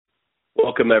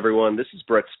Welcome, everyone. This is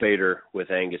Brett Spader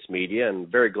with Angus Media, and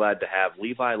very glad to have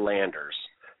Levi Landers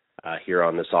here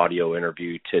on this audio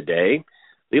interview today.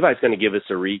 Levi's going to give us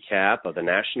a recap of the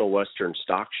National Western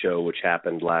Stock Show, which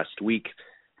happened last week.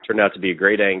 Turned out to be a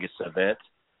great Angus event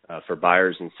for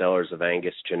buyers and sellers of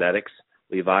Angus genetics.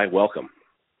 Levi, welcome.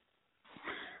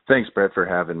 Thanks, Brett, for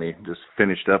having me. Just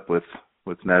finished up with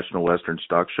National Western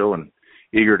Stock Show and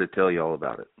eager to tell you all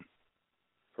about it.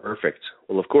 Perfect.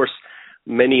 Well, of course,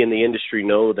 many in the industry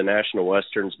know the National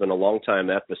Western's been a long-time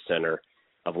epicenter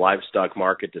of livestock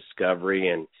market discovery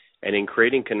and in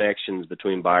creating connections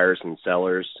between buyers and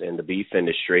sellers in the beef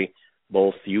industry,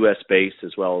 both U.S.-based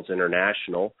as well as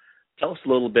international. Tell us a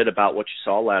little bit about what you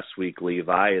saw last week,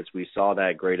 Levi, as we saw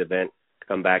that great event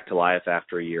come back to life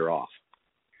after a year off.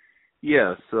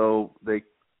 Yeah, so the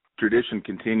tradition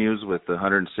continues with the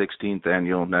 116th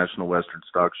Annual National Western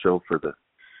Stock Show for the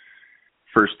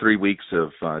first 3 weeks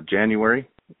of January.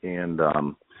 And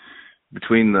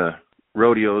between the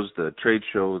rodeos, the trade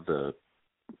show, the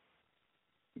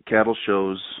cattle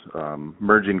shows,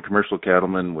 merging commercial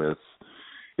cattlemen with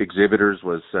exhibitors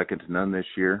was second to none this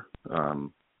year.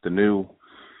 The new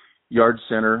yard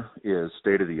center is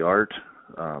state-of-the-art.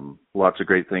 Lots of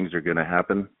great things are going to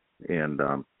happen, and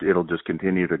it'll just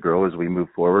continue to grow as we move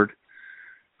forward.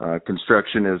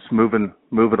 Construction is moving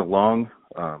along.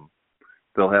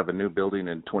 They'll have a new building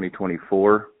in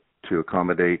 2024 to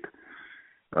accommodate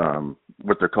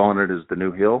what they're calling it is the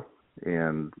New Hill,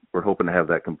 and we're hoping to have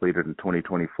that completed in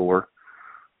 2024.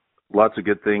 Lots of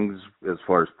good things as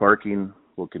far as parking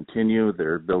will continue.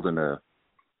 They're building a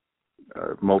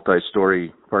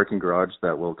multi-story parking garage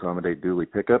that will accommodate dually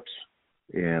pickups,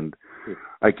 and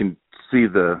I can see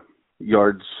the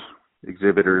yards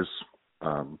exhibitors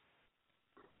to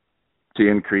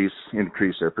increase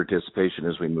their participation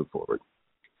as we move forward.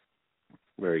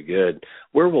 Very good.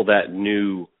 Where will that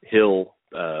new hill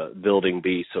building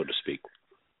be, so to speak?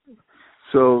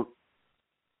 So,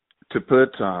 to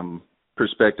put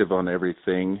perspective on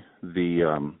everything,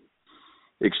 the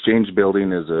Exchange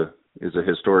building is a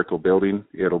historical building.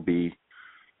 It'll be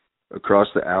across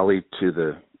the alley to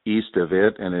the east of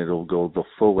it, and it'll go the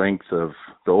full length of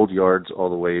the old yards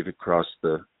all the way across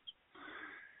the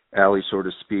alley, so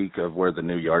to speak, of where the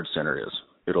new yard center is.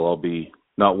 It'll all be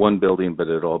not one building, but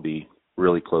it'll all be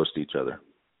really close to each other.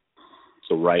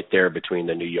 So right there between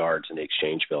the new yards and the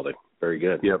Exchange building. Very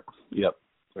good. Yep.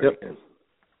 Very good.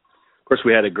 Of course,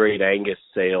 we had a great Angus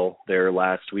sale there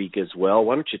last week as well.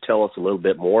 Why don't you tell us a little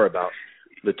bit more about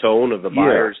the tone of the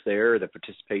buyers there, the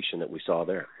participation that we saw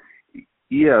there?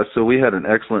 Yeah, so we had an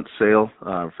excellent sale,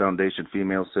 Foundation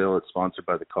Female Sale. It's sponsored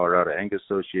by the Colorado Angus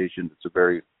Association. It's a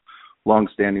very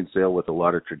long-standing sale with a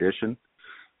lot of tradition.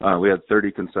 We had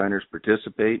 30 consigners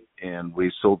participate, and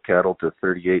we sold cattle to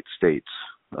 38 states,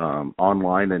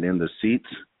 online and in the seats.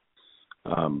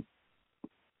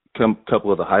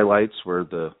 Couple of the highlights were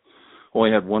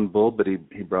only had one bull, but he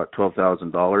brought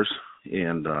 $12,000,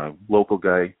 and local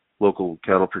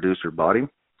cattle producer bought him.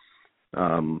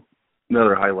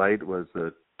 Another highlight was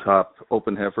the top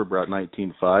open heifer brought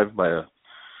 19.5 by a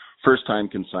first-time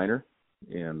consigner,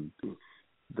 and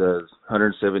the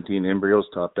 117 embryos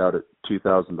topped out at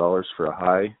 $2,000 for a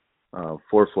high.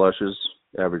 4 flushes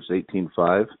averaged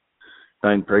 18.5.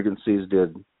 9 pregnancies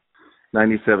did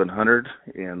 9,700,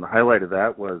 and the highlight of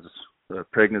that was a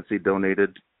pregnancy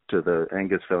donated to the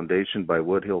Angus Foundation by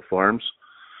Woodhill Farms.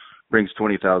 Brings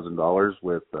 $20,000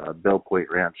 with Bell Point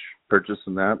Ranch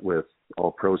purchasing that, with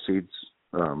all proceeds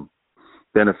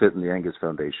benefiting the Angus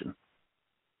Foundation.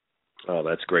 Oh,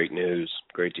 that's great news.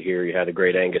 Great to hear you had a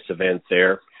great Angus event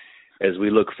there. As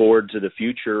we look forward to the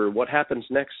future, what happens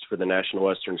next for the National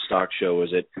Western Stock Show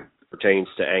as it pertains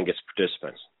to Angus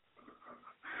participants?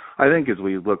 I think as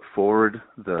we look forward,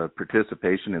 the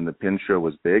participation in the pin show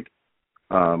was big.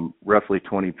 Roughly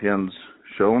 20 pins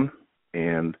shown,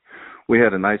 and we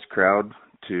had a nice crowd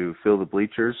to fill the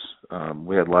bleachers.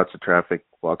 We had lots of traffic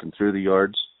walking through the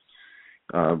yards.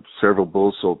 Several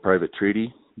bulls sold private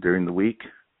treaty during the week.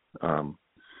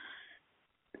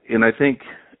 And I think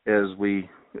as we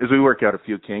work out a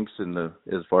few kinks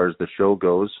as far as the show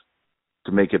goes,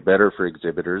 to make it better for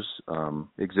exhibitors,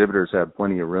 exhibitors have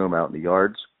plenty of room out in the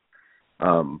yards.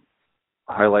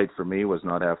 Highlight for me was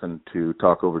not having to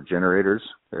talk over generators,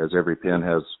 as every pen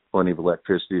has plenty of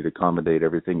electricity to accommodate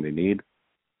everything they need.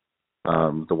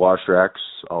 The wash racks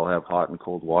all have hot and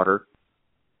cold water,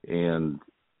 and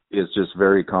it's just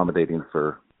very accommodating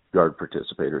for yard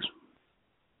participators.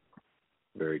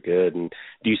 Very good. And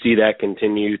do you see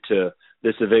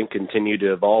this event continue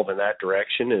to evolve in that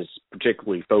direction, is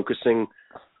particularly focusing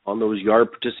on those yard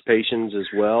participations as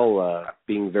well,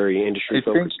 being very industry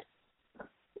focused?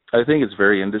 I think it's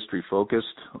very industry focused.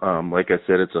 Like I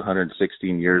said, it's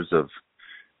 116 years of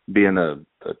being a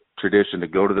tradition to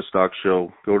go to the stock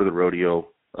show, go to the rodeo.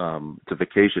 It's a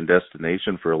vacation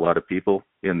destination for a lot of people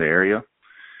in the area.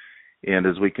 And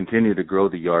as we continue to grow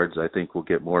the yards, I think we'll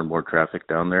get more and more traffic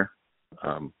down there.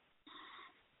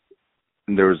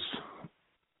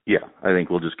 I think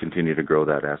we'll just continue to grow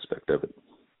that aspect of it.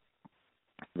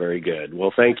 Very good.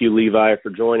 Well, thank you, Levi, for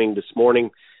joining this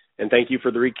morning, and thank you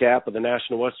for the recap of the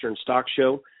National Western Stock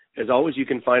Show. As always, you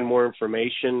can find more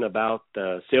information about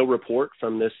the sale report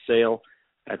from this sale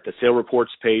at the sale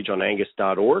reports page on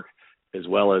Angus.org, as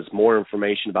well as more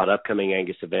information about upcoming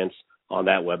Angus events on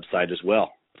that website as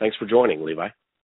well. Thanks for joining, Levi.